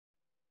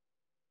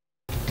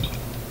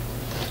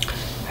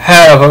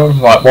Hello,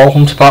 right,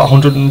 welcome to part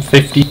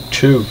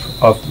 152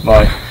 of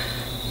my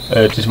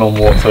Digimon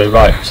walkthrough.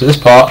 Right, so this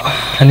part,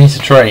 I need to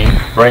train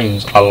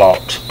brains a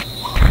lot.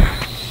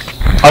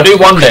 I'll do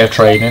one day of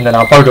training, then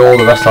I'll probably do all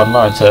the rest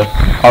online, so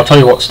I'll tell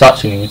you what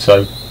stats you need.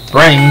 So,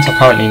 brains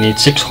apparently need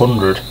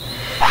 600. So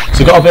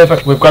we've got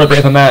a bit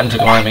of a mountain to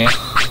climb here.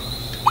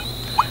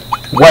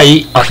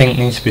 Weight, I think,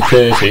 needs to be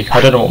 30.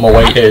 I don't know what my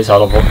weight is,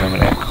 I'll have a look in a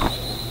minute.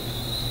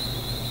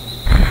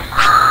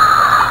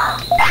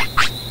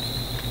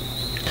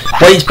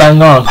 Weight's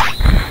bang on,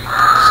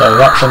 so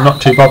I'm not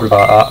too bothered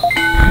about that.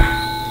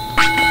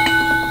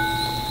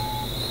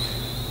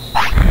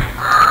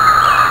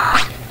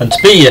 And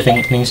speed, I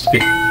think, needs to be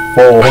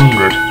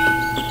 400.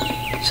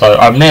 So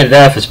I'm nearly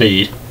there for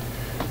speed.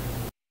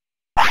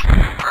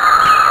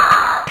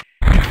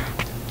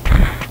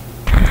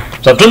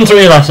 So I've done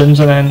 3 lessons,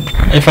 and then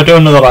if I do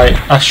another,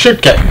 I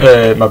should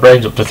get my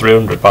brains up to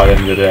 300 by the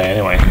end of the day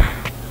anyway.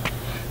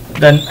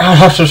 Then I'll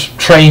have to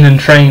train and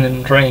train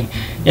and train.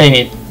 Yeah, you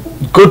need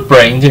good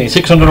brains, you need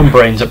 600 on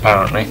brains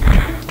apparently,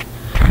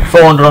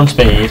 400 on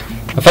speed,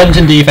 offense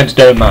and defense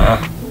don't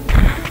matter,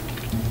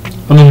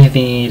 and then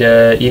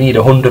you need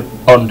 100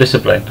 on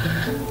discipline.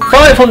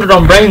 500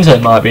 on brains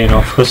then might be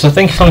enough, because I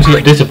think as long as you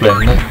get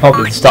discipline, then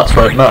probably the stats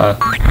won't matter.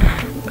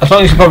 As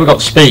long as you've probably got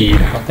speed,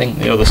 I think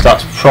the other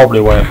stats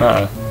probably won't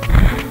matter.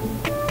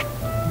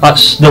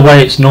 That's the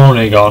way it's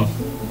normally gone.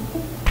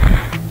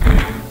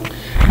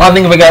 I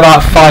think if I get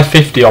about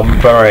 550 on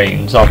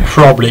brains, I'll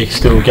probably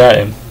still get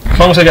him. As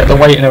long as I get the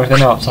weight and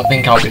everything else, I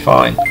think I'll be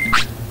fine.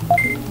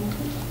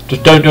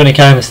 Just don't do any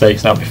care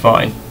mistakes and I'll be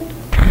fine.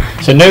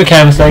 So no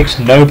care mistakes,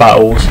 no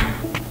battles.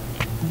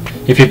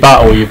 If you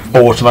battle, you've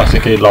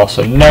automatically lost.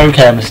 So no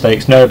care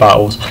mistakes, no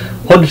battles.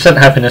 100%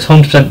 happiness,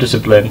 100%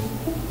 discipline.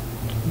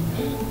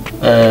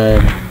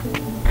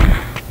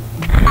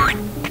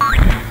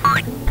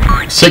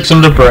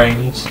 600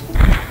 brains.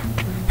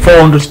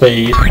 400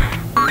 speed.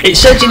 It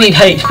says you need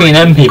HP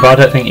and MP, but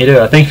I don't think you do.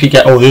 I think if you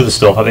get all the other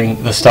stuff, I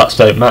think the stats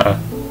don't matter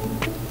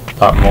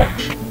that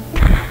much.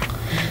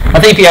 I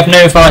think if you have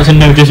no fights and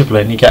no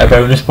discipline, you get a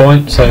bonus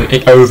point, so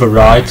it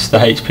overrides the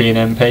HP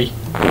and MP.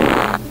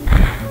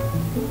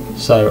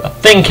 So I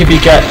think if you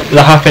get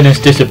the happiness,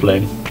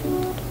 discipline,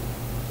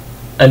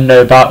 and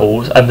no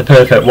battles, and the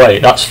perfect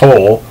weight, that's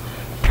 4.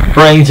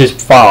 Brains is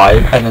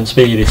 5, and then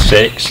speed is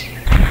 6.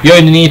 You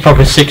only need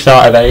probably 6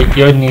 out of 8.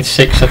 You only need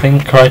 6, I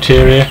think,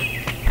 criteria.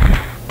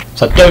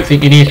 So I don't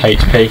think you need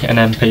HP and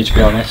MP, to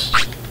be honest.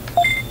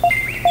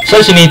 It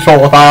says you need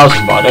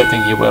 4,000, but I don't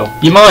think you will.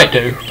 You might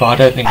do, but I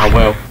don't think I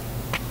will.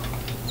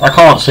 I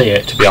can't see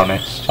it, to be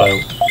honest, so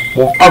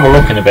we'll have a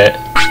look in a bit,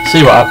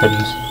 see what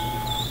happens.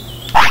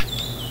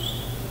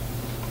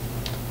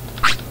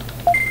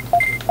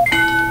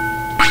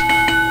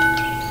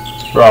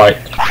 Right.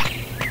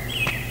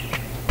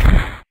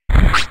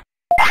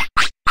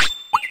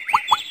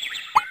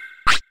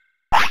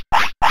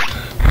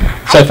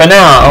 So for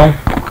now,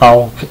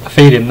 I'll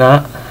feed him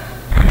that.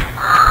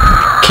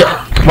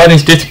 When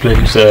his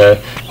discipline's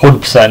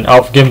 100%,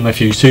 I'll give him a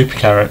few super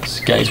carrots,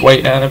 get his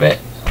weight down a bit.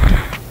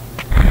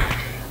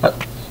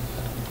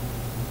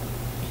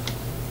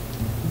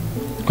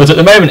 Because at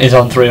the moment he's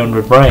on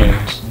 300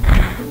 brains.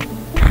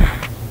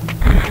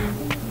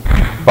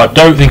 But I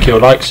don't think he'll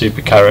like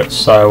super carrots,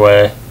 so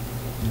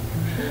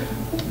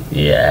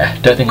yeah,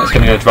 don't think that's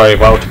going to go very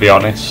well, to be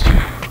honest.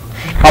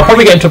 I'll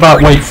probably get him to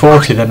about weight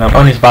 40, then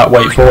when he's about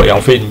weight 40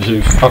 I'll feed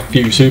him a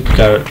few super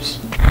carrots.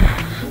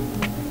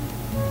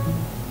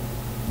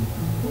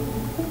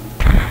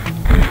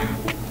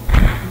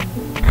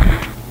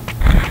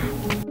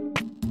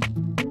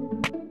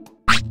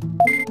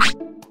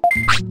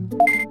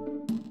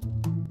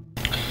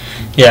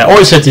 Yeah,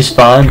 always said he's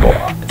fine,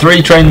 but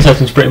 3 training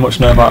sessions pretty much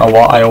no matter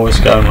what, I always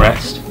go and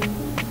rest.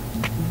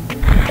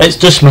 It's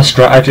just my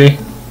strategy,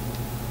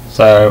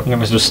 so I'm going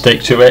to just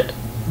stick to it.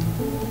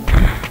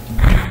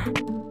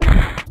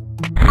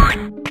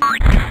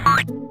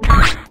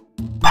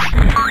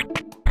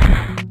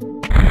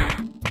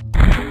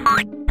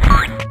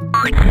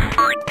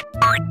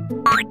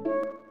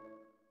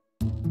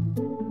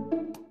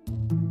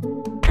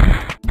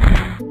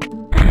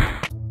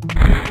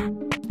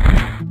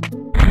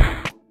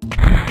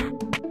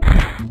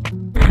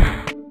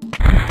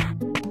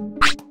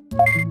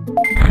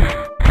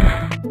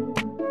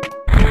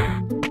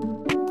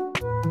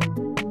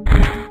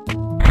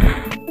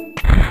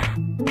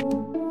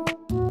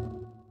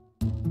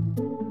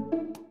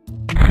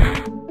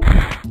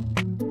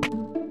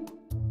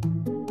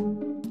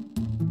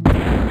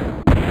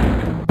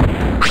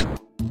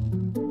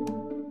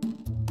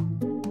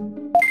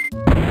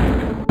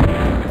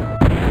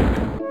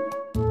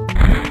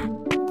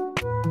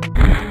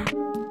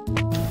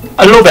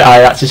 I love it,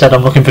 I actually said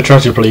I'm looking for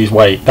treasure, please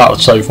wait. That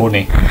was so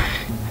funny.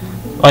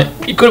 Like,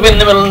 he could have been in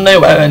the middle of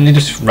nowhere and he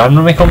just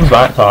randomly comes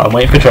back. Like, I'm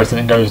waiting for treasure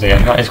and then goes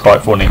again. That is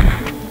quite funny.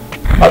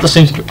 That just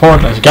seems a bit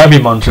pointless.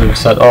 Gabumon should have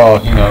said,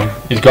 oh, you know,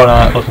 he's gone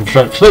out looking for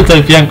treasure. So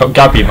if you ain't got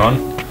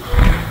Gabumon,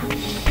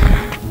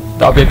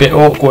 that'd be a bit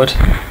awkward.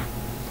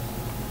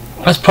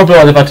 That's probably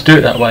why they've had to do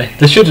it that way.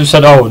 They should have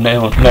said, oh,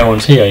 no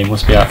one's here, you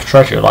must be out for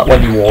treasure, like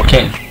when you walk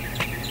in.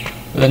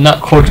 But then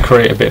that could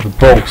create a bit of a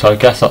bug, so I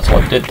guess that's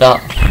why they did that.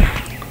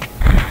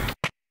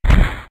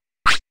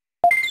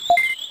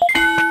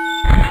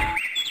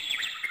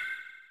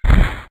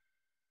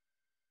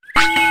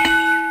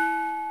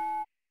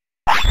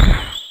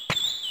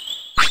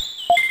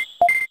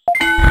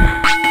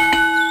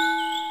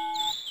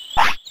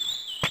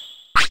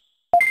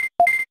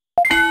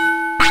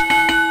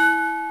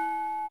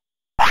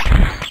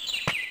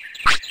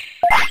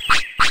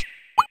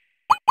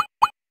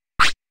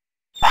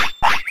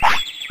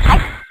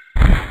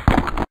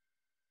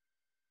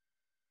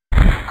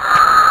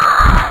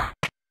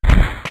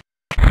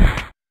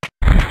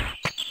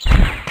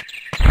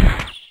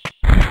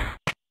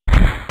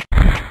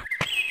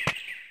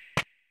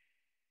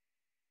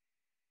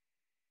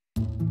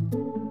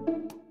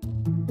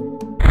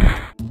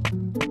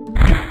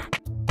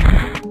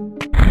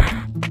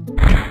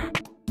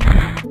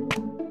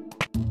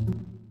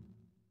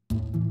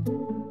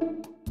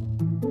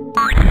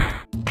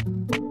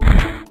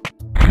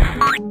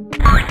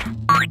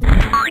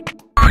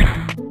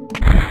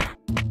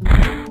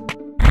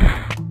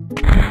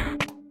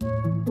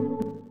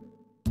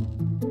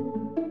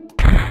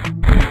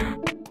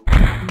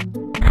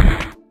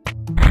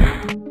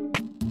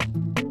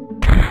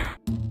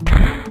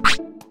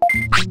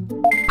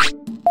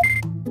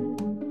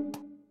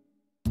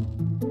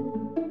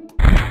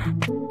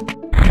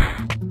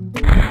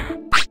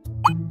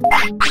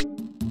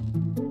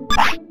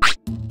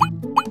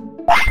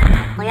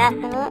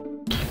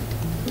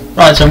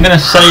 Right, so I'm going to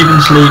save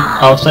and sleep.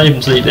 I'll save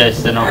and sleep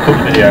this, then I'll cut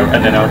the video,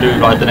 and then I'll do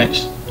like the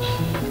next.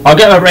 I'll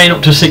get my brain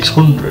up to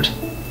 600,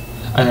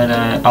 and then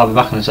I'll be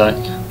back in a sec.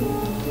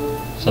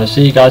 So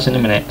see you guys in a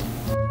minute.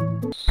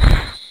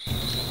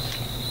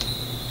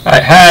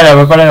 Right, hello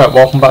everybody,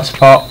 welcome back to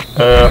part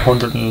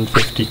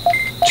 152.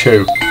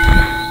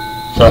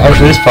 So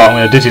hopefully this part I'm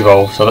going to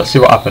digivolve, so let's see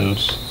what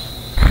happens.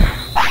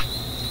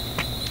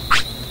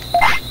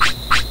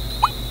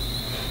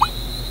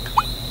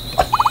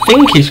 I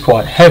think he's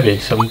quite heavy,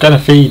 so I'm going to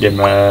feed him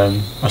I'll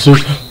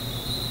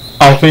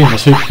feed him a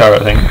super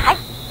carrot thing.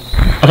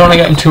 I don't want to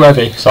get him too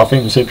heavy, so I'll feed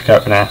him a super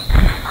carrot for now.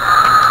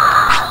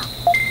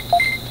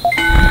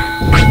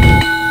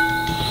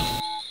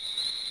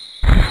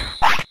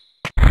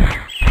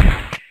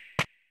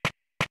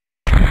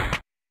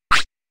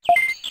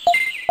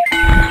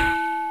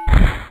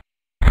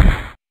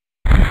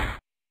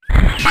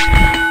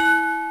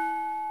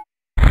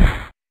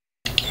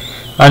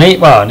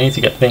 I need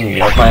to get thingy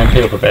up, my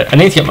MP up a bit. I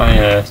need to get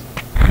my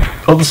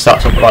other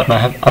stats up, like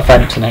my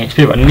offense and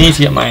HP, but I need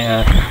to get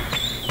my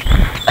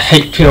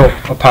HP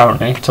up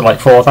apparently to like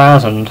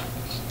 4,000.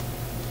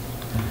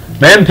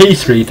 My MP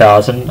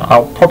 3,000.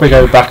 I'll probably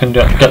go back and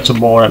get some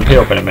more MP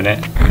up in a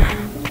minute,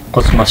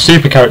 because my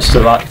super carrot's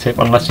still active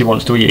unless he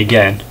wants to eat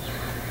again.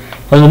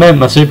 But at the moment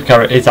my super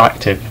carrot is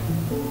active,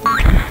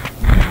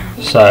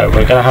 so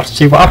we're gonna have to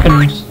see what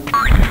happens.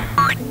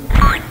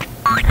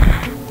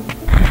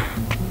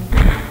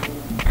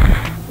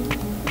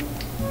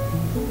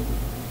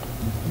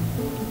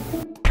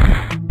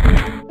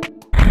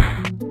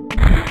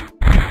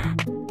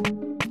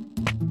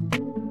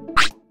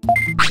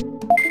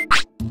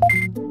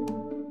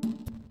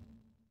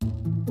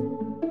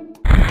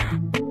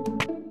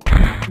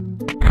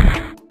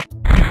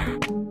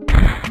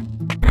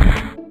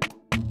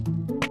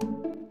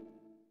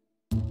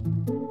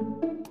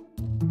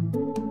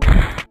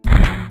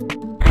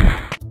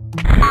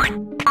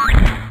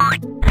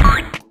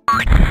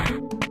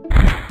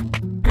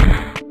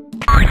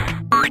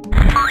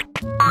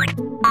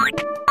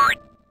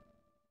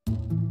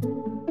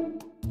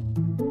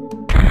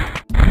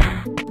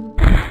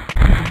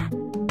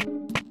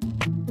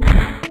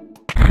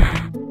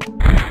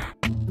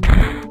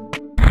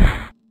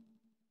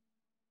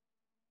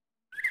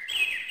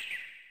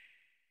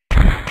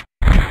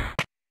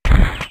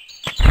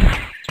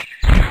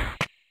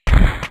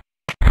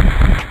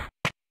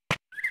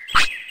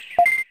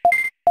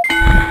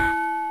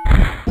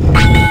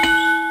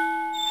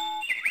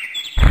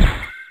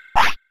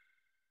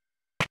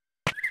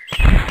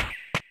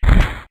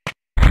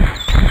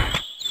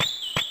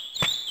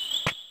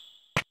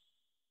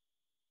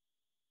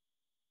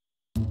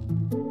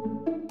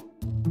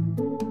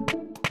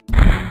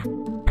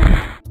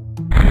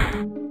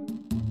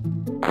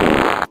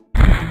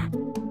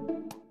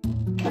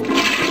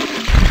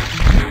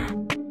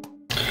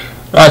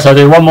 Right, so I'll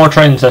do one more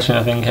training session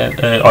I think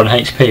on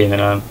HP, and then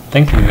I'm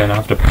thinking I'm going to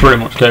have to pretty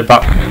much go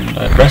back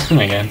and rest him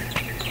again.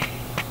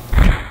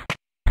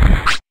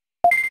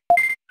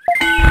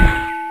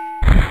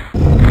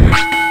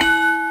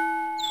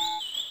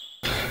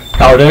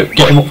 That'll do,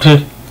 get him up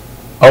to...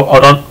 Oh,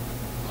 hold on.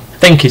 I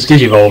think he's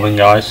digivolving,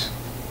 guys.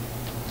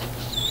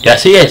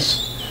 Yes, he is.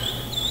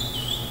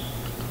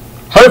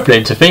 Hopefully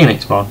into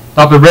Phoenixmon.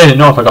 That'd be really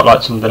nice if I got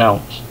like something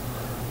else.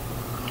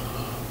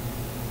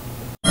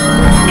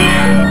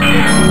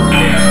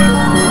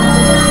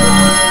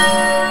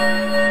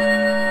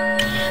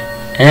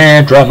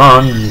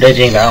 Airdramon,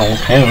 Digimon,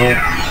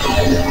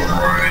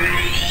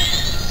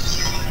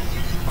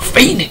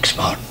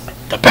 Phoenixmon,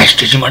 the best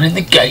Digimon in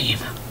the game.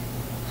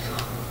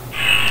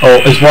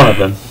 Or is one of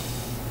them.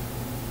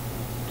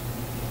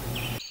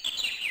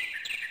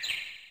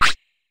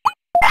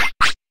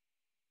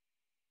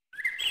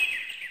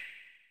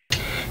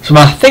 So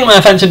I think my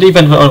offensive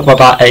defense went up by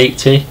about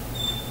 80.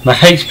 My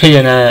HP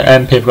and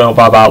MP have gone up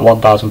by about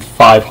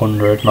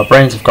 1,500. My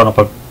brains have gone up.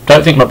 I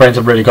don't think my brains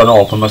have really gone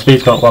up, and my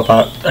speed's gone up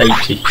by about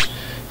 80.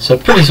 So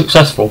pretty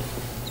successful.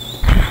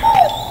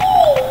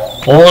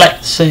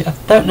 Let's see. I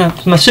don't know.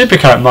 My super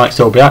character might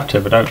still be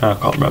active. I don't know. I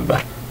can't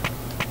remember.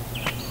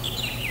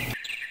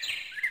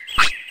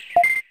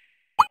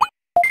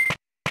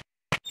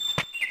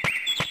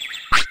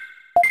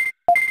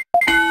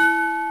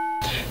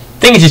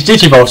 Thing is, it's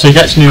Digivolve, so he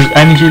gets new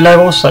energy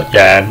levels. So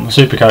yeah, my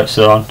super character's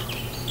still on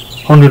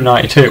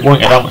 192. It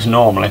won't get that much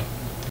normally.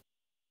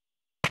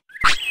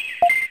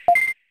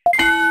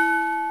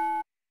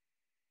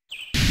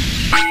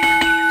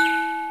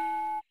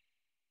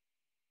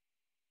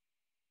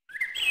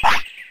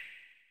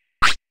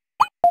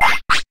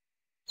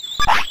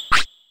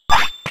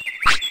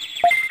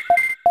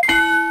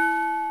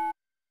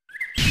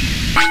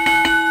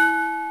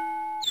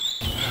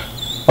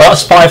 Well,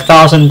 that's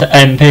 5,000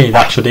 MP,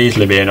 that should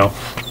easily be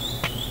enough.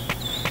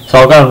 So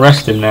I'll go and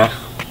rest him now.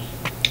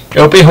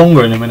 He'll be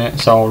hungry in a minute,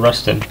 so I'll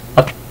rest him.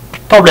 I'd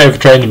probably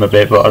overtrained him a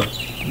bit, but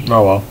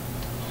oh well.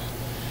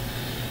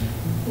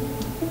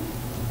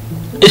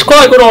 It's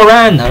quite good all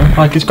round though,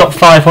 like he's got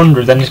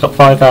 500, then he's got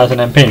 5,000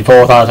 MP and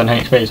 4,000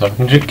 HP, so I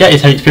can get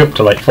his HP up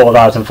to like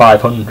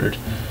 4,500.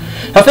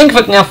 I think if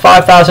I can have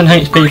 5,000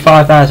 HP,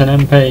 5,000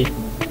 MP,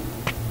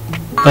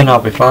 then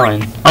I'll be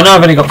fine. I know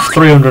I've only got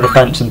 300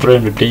 offense and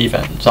 300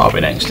 defense, so I'll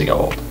be next to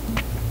go up.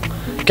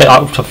 Get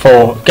that up to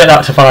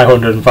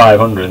 500 and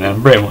 500, and then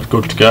I'm pretty much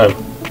good to go.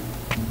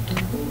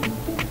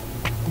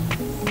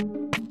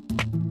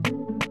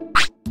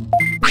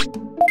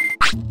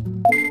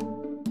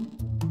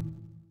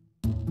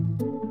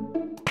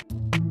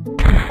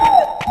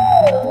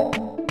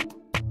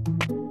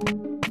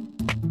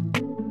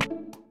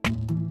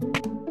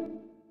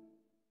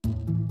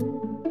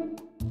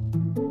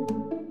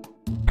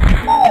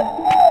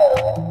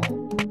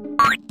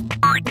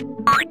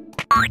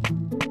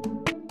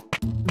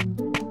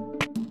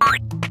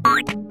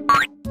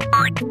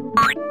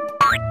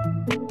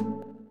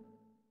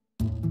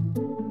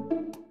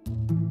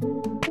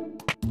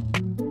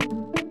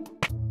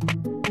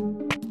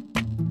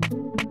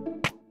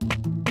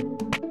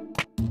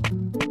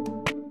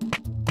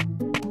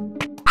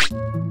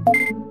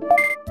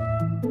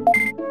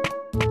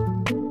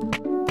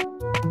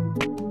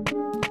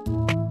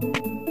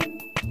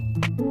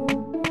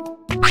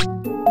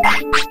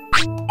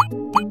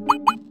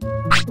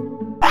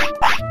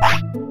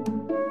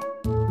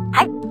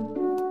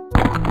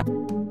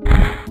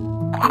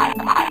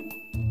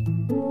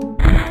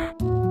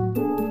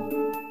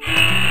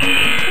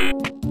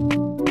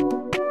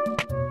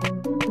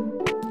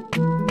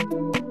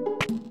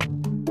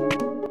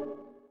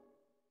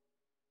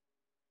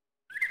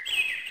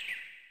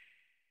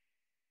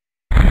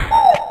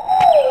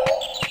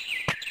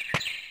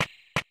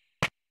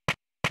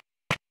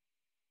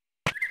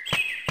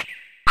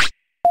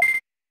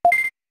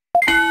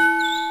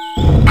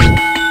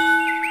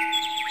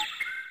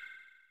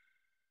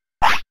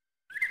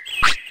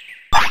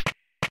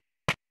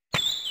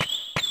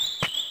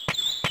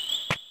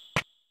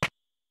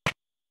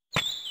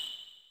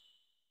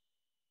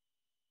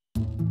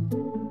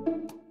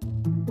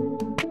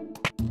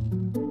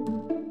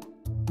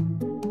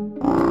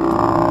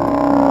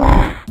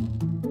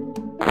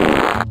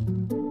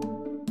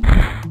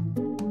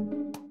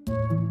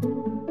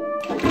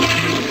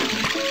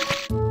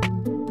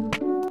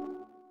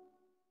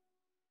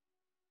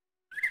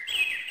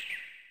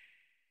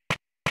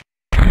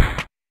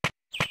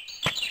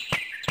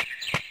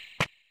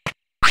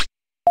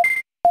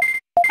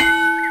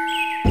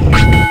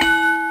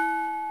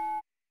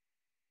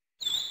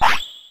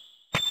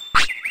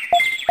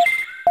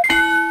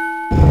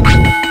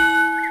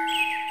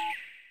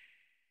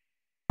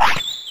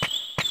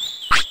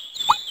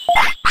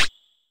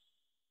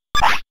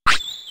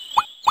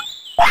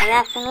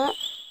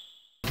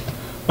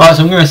 Right,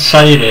 so I'm going to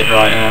save it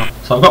right now.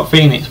 So I've got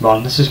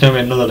Phoenixmon. This is going to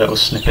be another little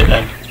snippet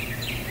then.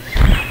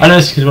 I know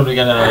this is going to be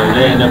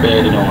getting a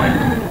bit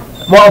annoying.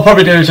 What I'll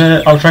probably do is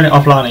I'll train it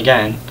offline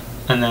again,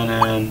 and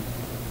then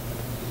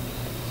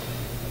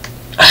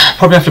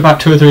probably after about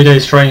 2 or 3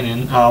 days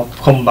training, I'll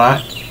come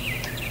back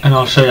and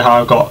I'll show you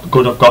how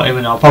good I've got him,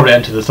 and I'll probably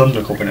enter the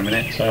Thundercup in a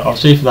minute. So I'll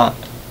see you for that.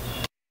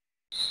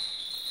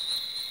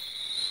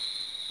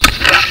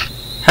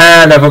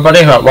 Hello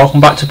everybody, right, welcome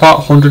back to part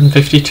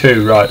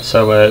 152. Right,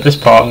 so this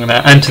part I'm going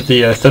to enter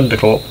the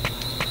Thundercup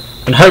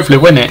and hopefully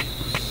win it.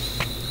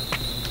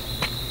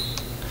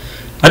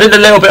 I did a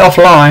little bit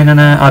offline and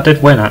I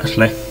did win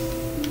actually.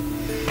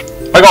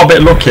 I got a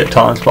bit lucky at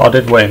times, but I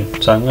did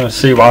win, so I'm going to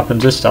see what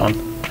happens this time.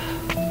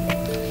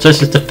 So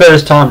this is the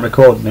first time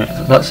recording it.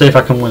 Let's see if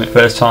I can win it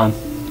first time.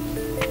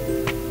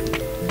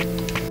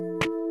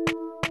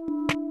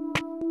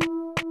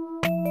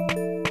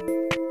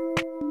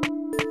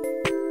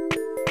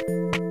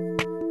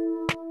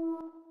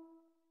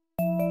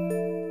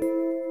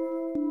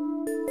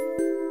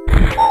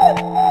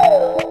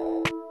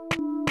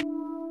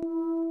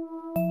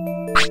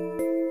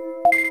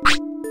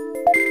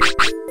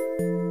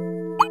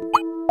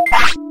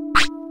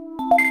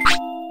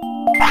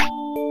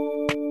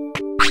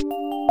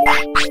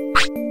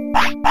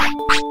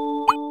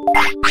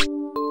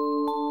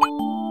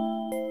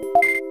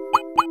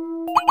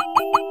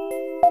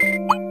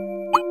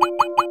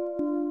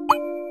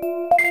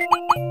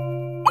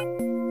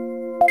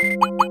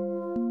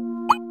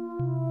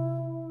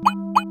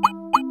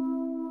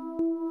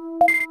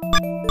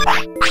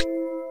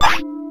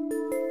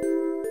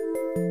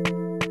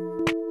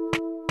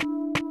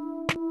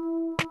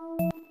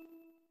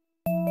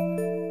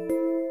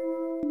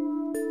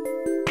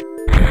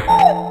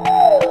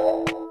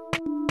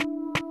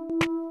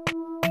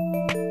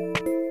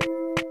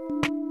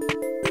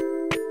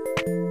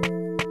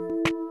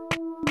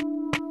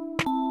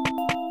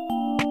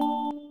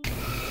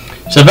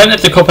 So I've entered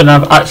the cup and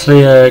I've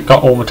actually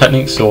got all my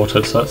techniques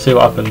sorted, so let's see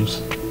what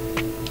happens.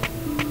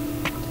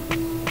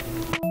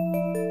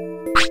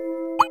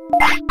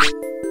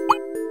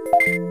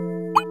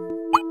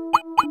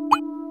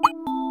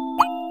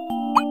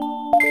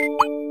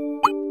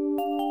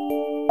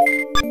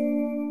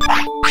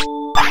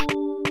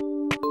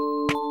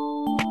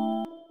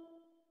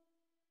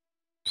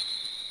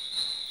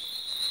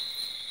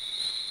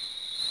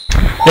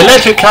 The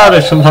electric card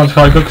is sometimes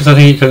quite good because I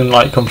think it can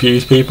like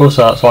confuse people,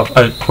 so that's why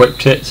I've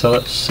equipped it. So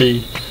let's see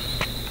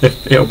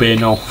if it'll be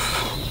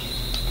enough.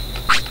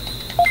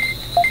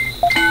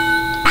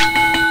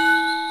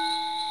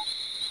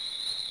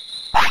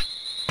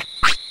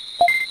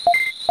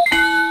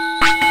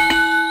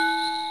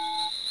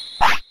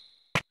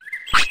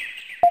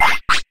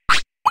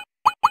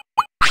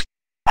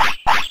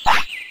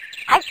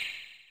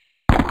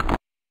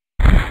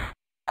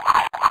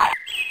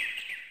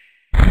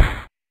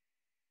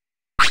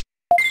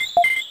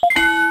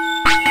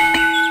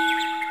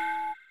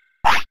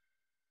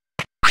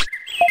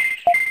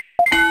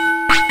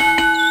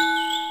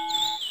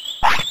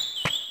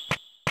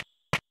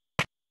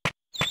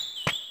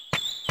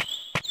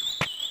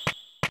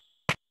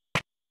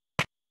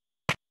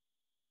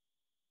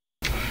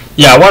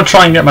 Yeah, I want to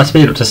try and get my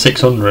speed up to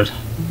 600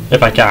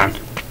 if I can.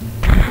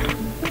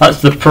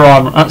 That's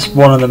that's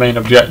one of the main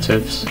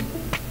objectives.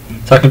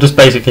 So I can just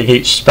basically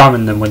keep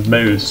spamming them with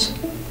moves.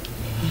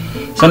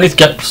 So I need to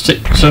get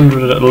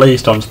 600 at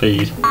least on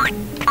speed.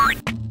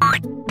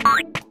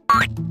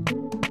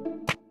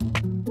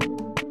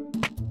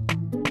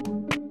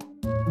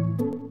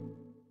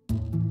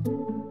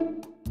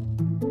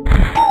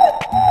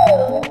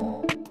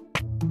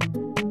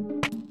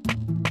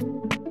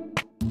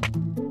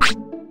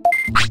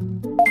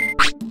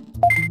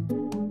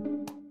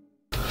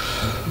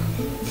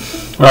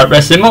 Right,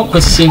 rest him up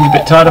because he seemed a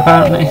bit tired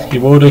apparently. He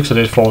will do because I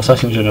did 4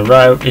 sessions in a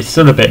row. He's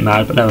still a bit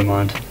mad, but never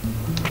mind.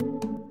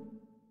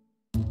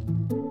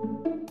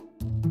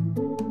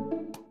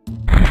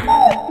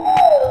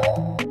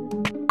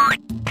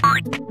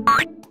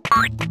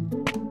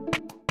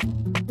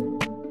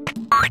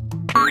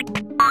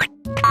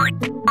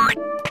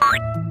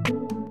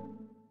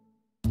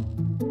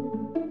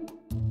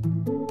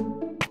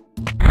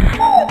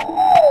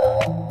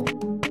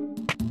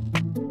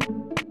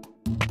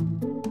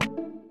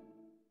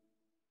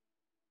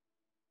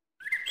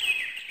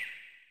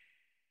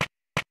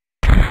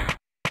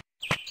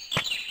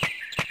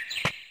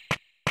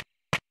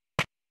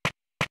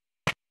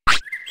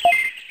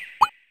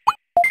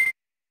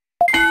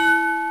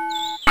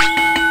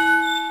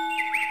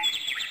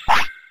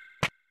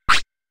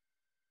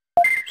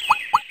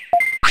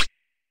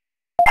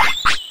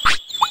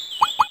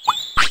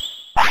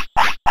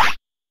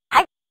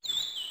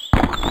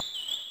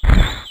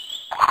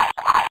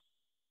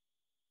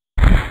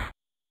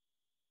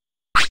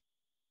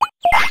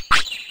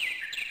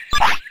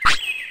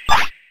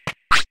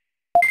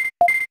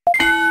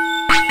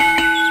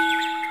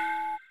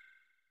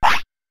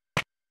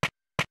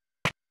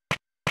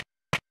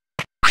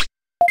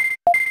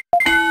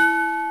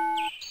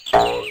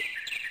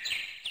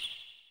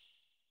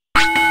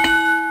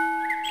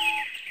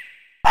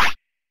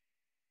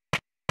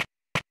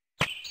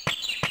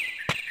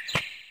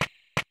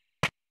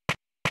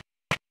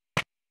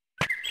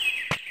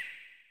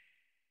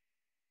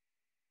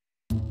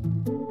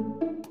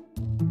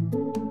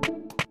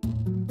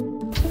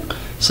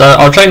 So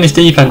I'll train his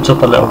defense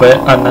up a little bit,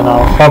 and then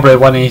I'll probably,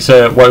 when he's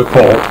woke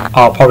up,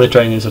 I'll probably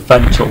train his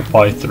offense up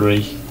by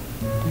 3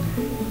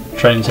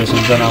 training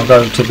sessions. Then I'll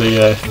go to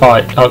the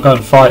fight. I'll go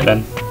and fight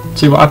then.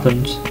 See what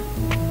happens.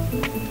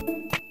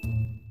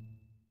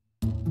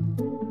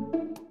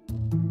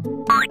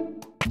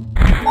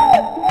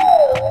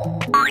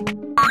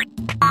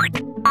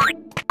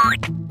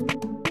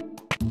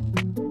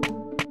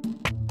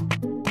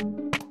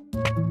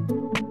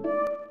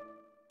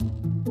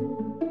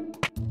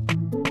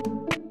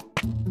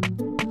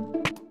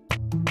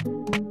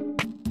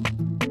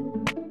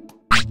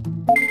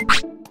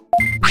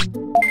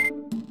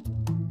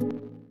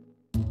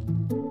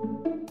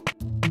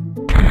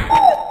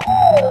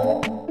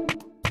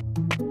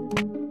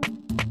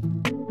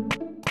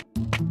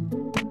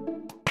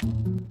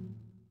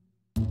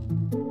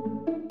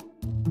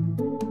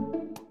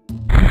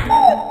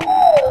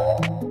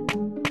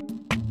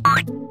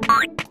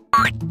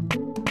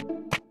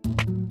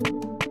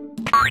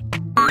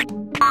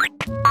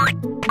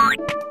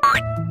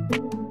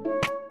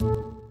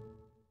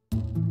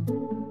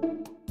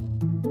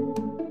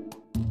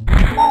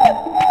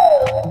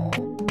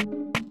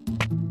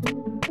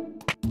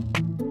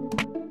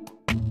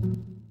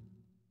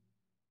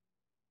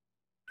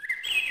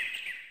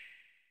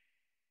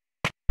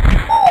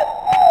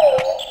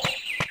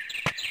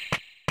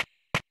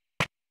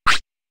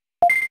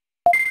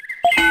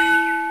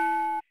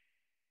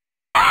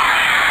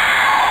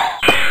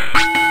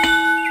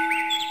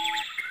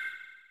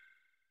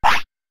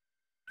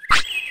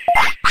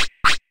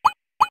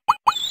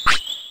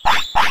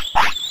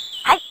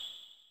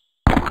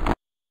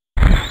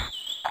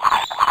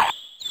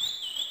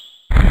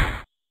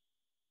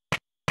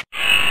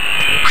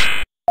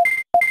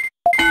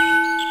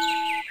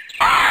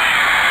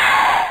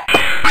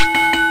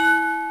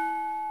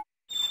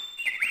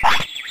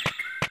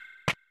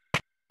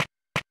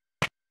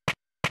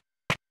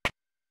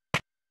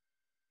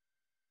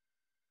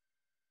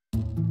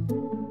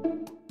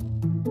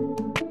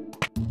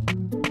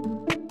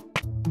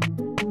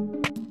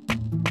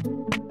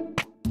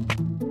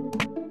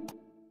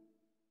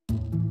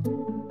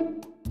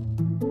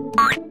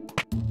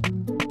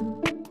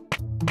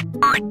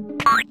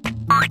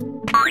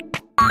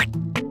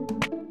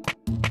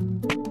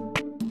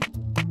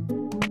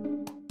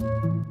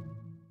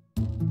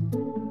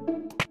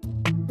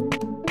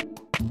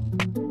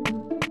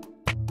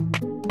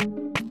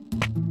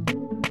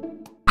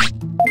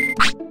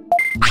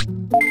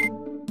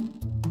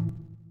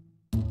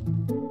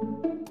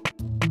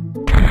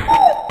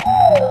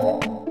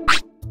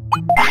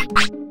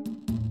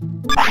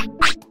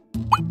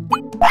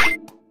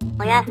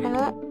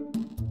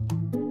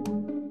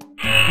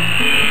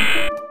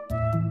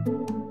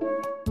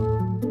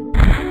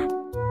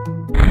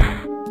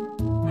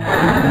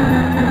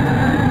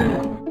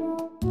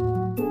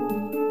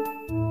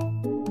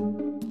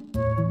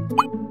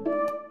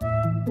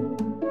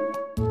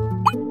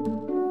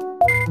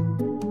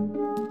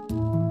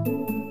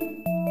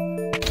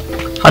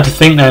 I had to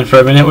think then for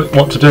a minute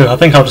what to do. I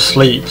think I'll just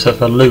sleep, so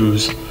if I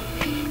lose,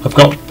 I've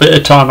got a bit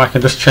of time, I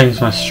can just change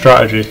my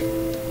strategy.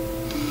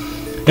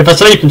 If I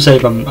sleep and say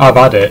I've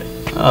had it,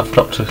 I've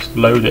got to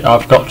load it,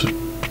 I've got to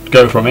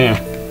go from here.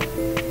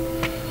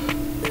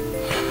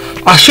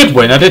 I should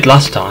win, I did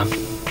last time.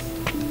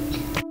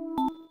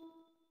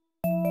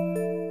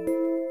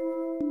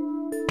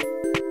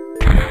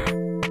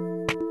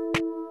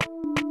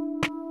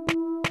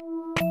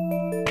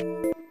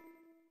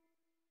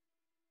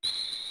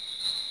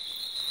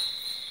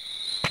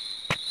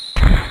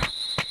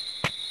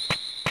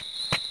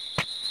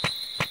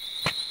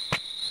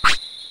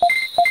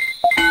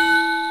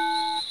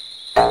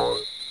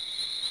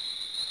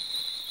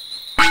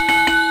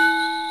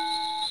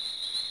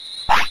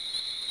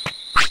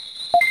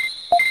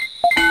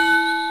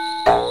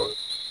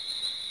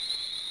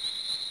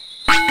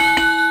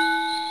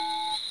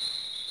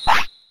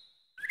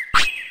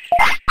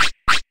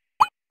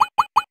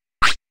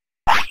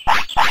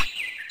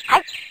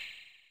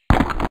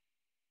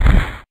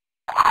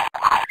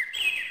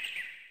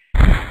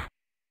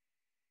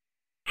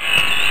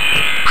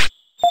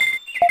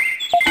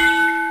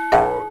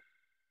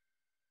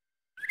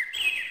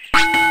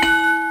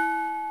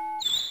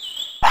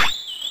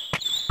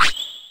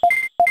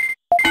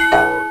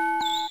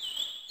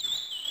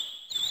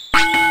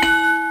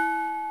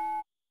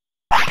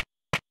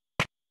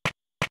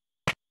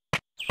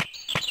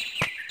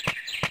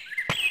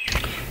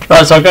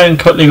 Right, so I'll go and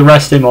quickly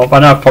rest him up. I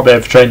know I've probably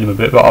overtrained him a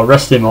bit, but I'll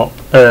rest him up,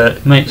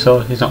 make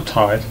sure he's not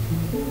tired.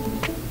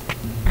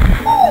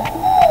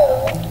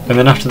 And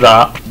then after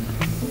that,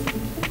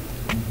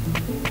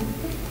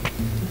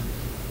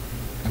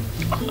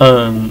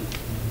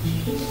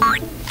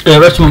 yeah,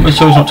 rest him up, make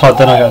sure he's not tired,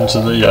 then I go into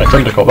the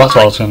Thundercup, that's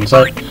what I was going to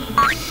say.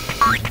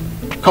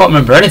 Can't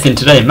remember anything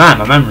today, man,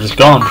 my memory's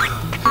gone.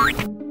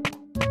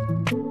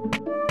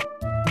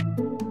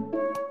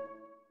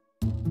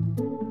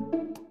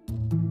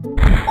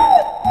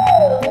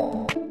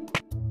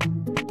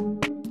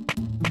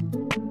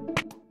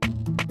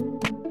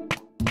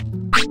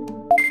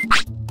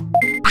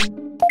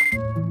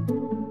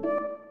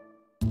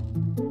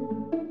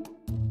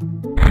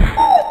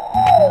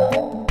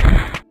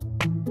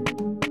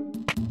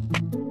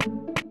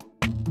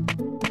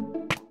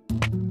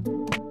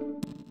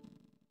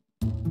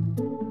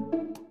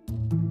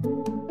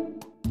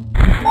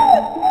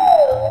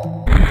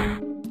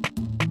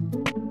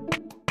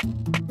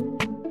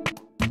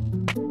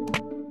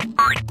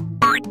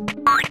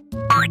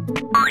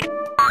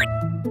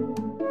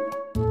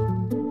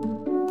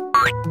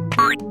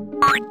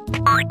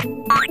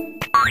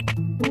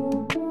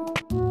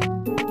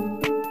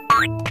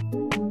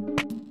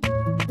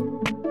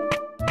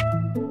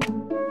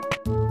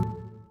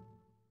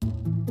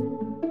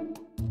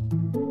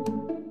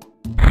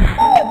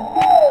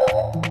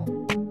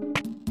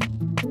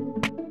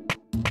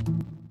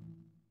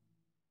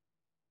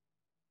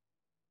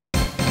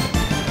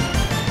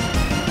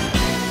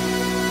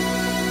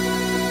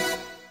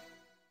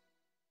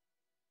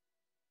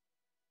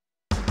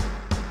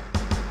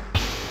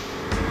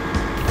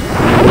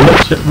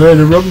 Get ready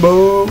to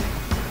rumble!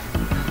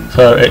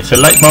 So it's a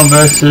Lakemon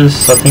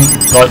versus, I think,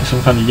 like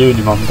some kind of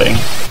Unimon thing.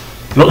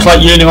 Looks like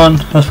Unimon,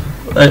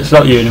 it's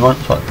not Unimon,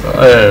 it's like,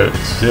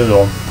 it's the other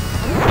one.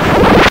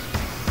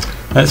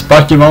 It's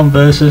Digimon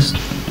versus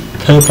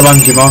Purple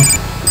Angemon.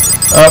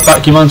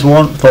 Bakumon's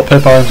won, thought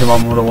Purple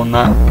Angemon would have won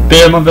that.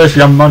 Beermon versus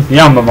Yamamon.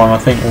 Yamamon I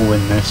think will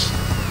win this.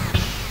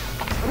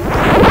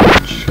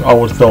 I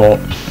would have thought.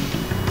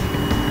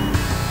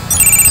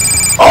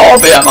 Oh,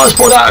 Beermon's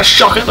pulled out a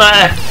shocker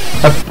there!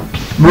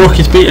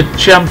 Rookie's beat a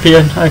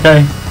champion,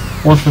 okay.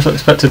 One of us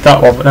expected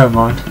that one, but never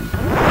mind.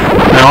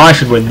 Now I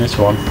should win this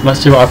one.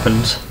 Let's see what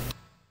happens.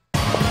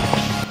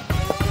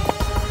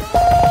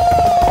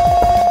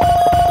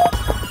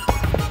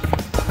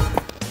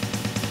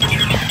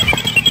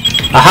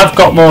 I have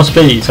got more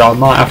speed, so I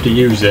might have to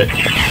use it.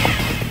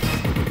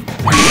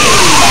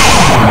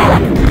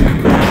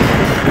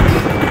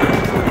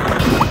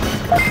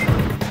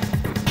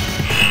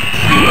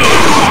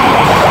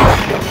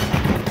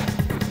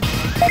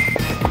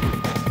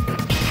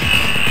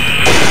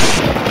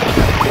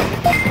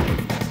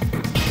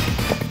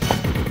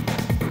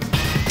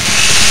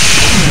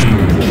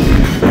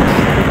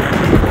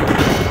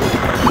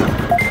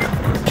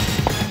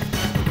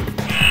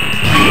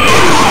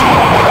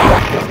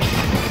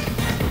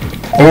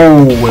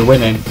 Oh, we're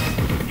winning.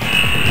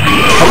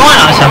 I might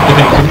actually have to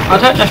finish him. I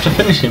don't have to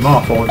finish him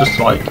off or just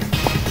like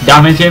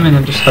damage him and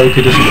then just hope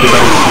he doesn't do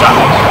any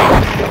damage.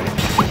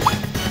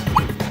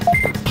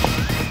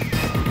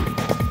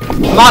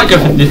 I might go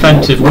for the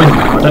defensive win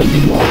now, I don't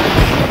think.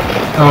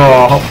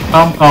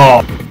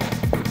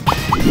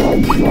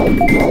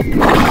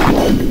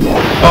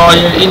 Oh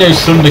yeah, he knows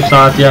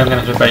Thundercup, yeah, I'm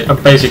gonna have to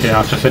basically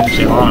have to finish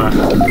him, aren't I?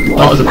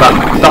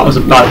 That was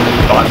a bad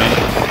move by me.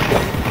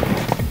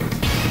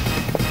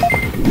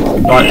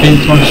 Right,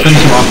 Phoenixmon, just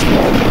finish him off.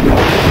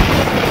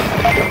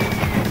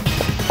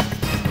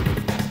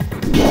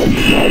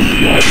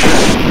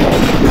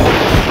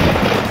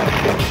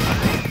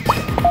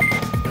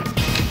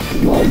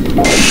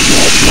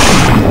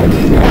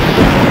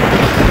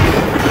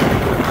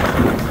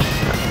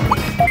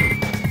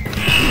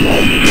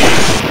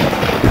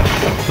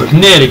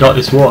 nearly got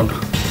this one.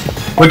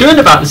 We're doing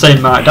about the same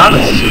amount of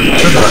damage as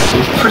each other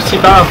actually. It's pretty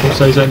powerful,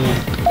 so he's only...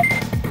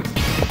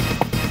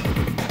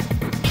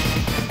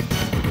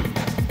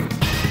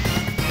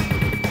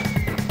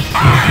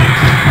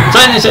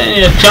 It's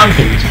only a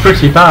champion, it's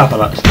pretty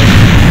powerful actually.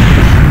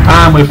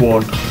 And we've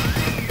won.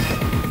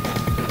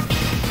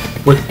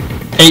 With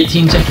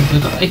 18 seconds,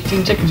 we've got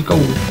 18 seconds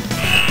gold.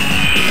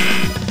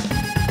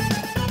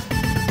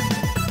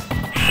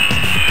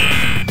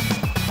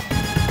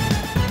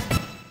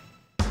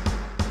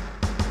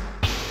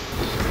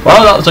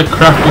 Well, that was a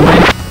crafty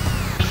win.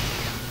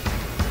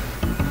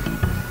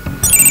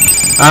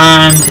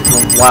 And,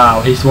 oh,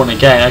 wow, he's won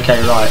again.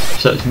 Okay, right.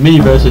 So it's me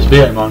versus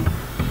Digimon.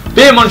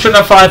 Digimon should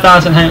have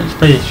 5,000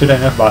 HP. Should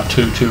only have about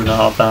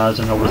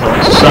 2,500 I would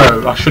have thought.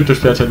 So I should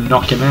just be able to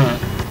knock him out.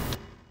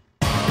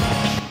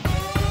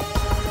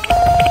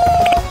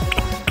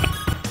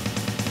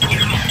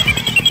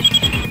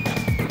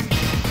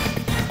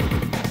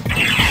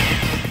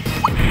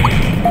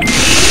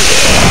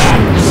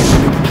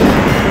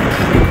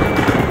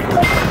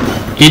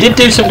 He did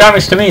do some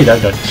damage to me though,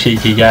 the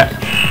cheeky get.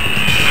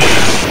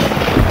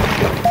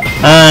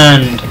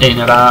 And in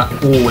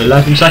about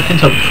 11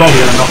 seconds I'm probably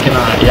going to knock him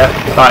out.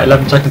 Yep, about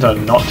 11 seconds I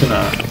knocked him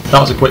out. That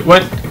was a quick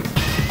win.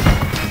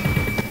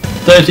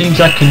 13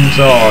 seconds,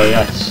 oh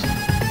yes.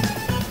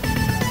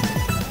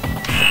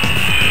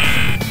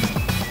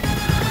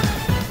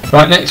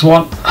 Right, next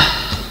one.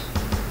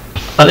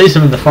 At least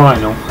I'm in the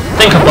final. I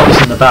think I've got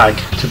this in the bag,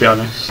 to be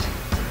honest.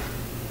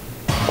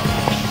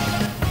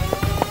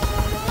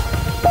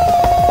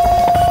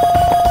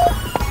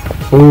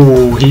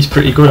 Oh, he's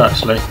pretty good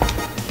actually.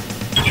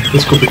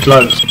 This could be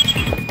close.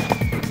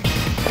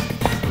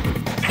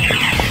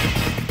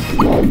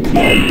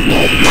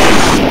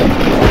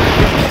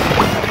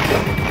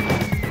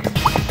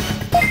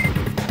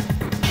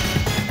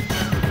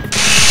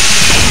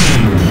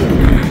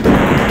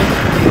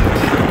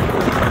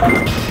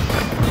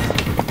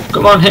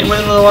 Come on, hit him with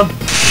another one.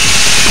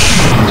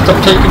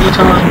 Stop taking your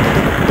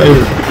time.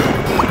 Boom.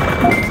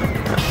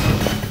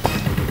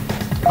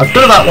 I've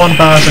done about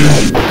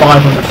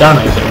 1,500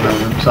 damage at the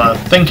moment, so I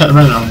think at the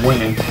moment I'm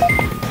winning.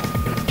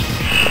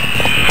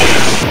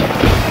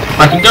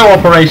 I can go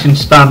Operation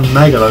Spam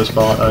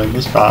Megalospart though in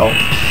this battle.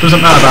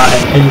 Doesn't matter about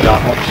MP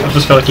that much, I've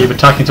just got to keep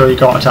attacking until he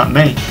can't attack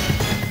me.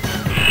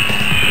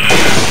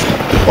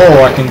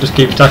 Or I can just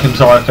keep attacking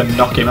until I can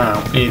knock him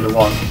out, either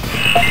one.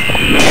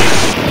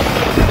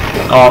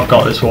 Oh, I've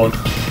got this one.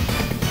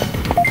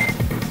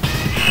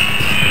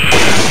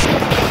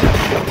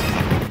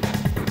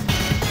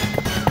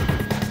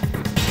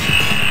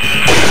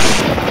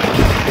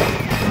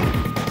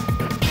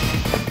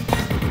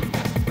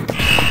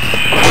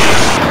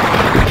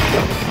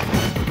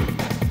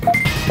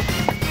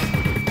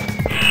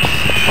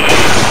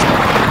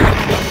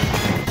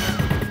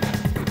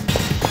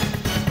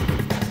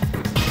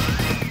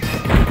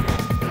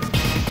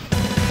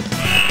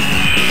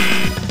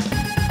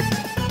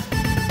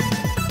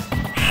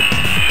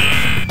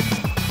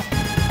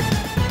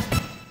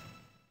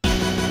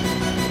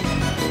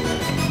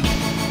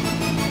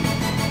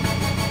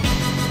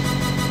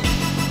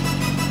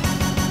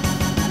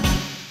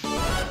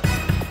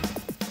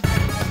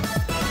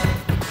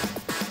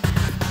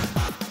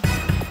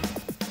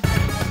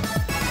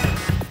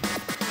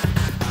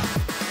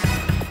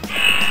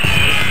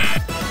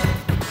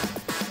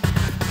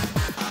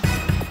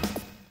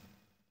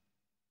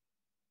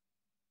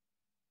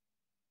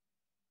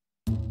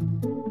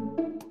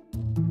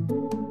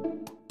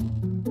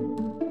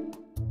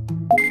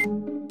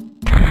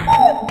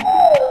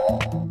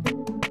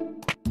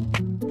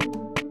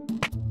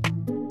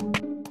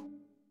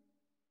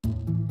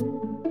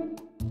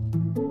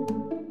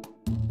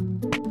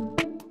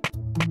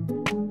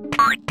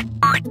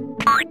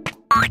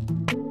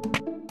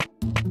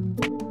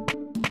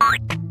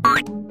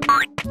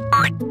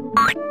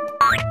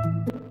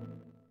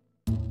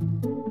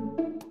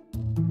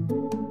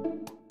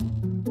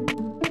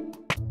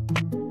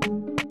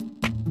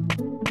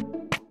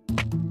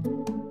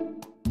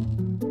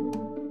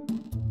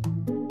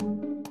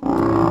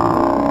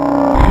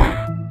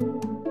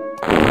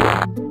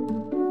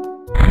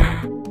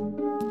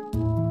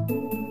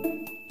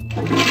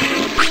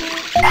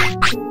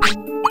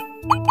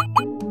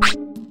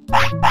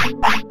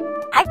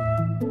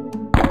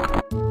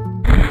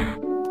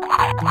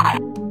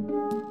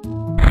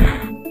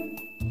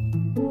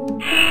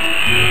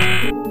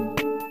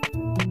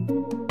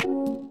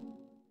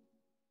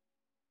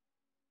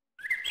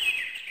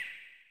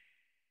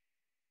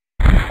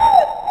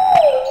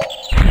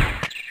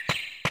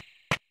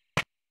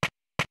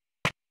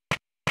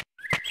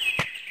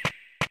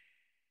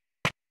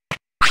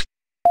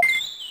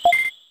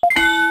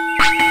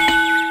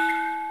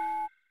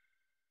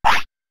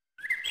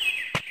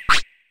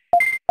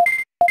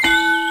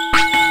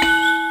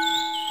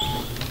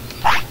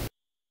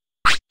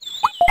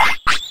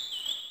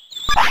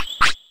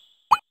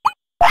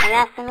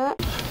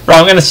 Right,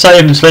 I'm going to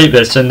save and sleep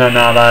this, and then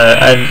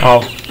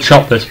I'll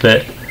chop this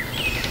bit,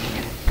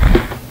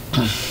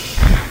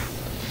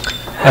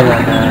 and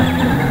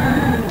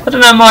then I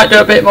don't know, I might do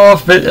a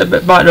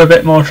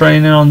bit more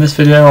training on this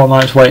video, or I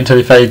might just wait until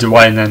he fades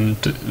away and then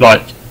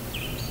like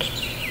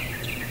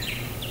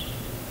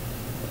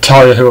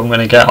tell you who I'm going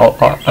to get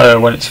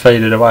when it's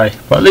faded away.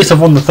 But at least I've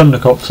won the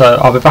Thundercup, so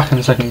I'll be back in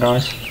a second,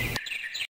 guys.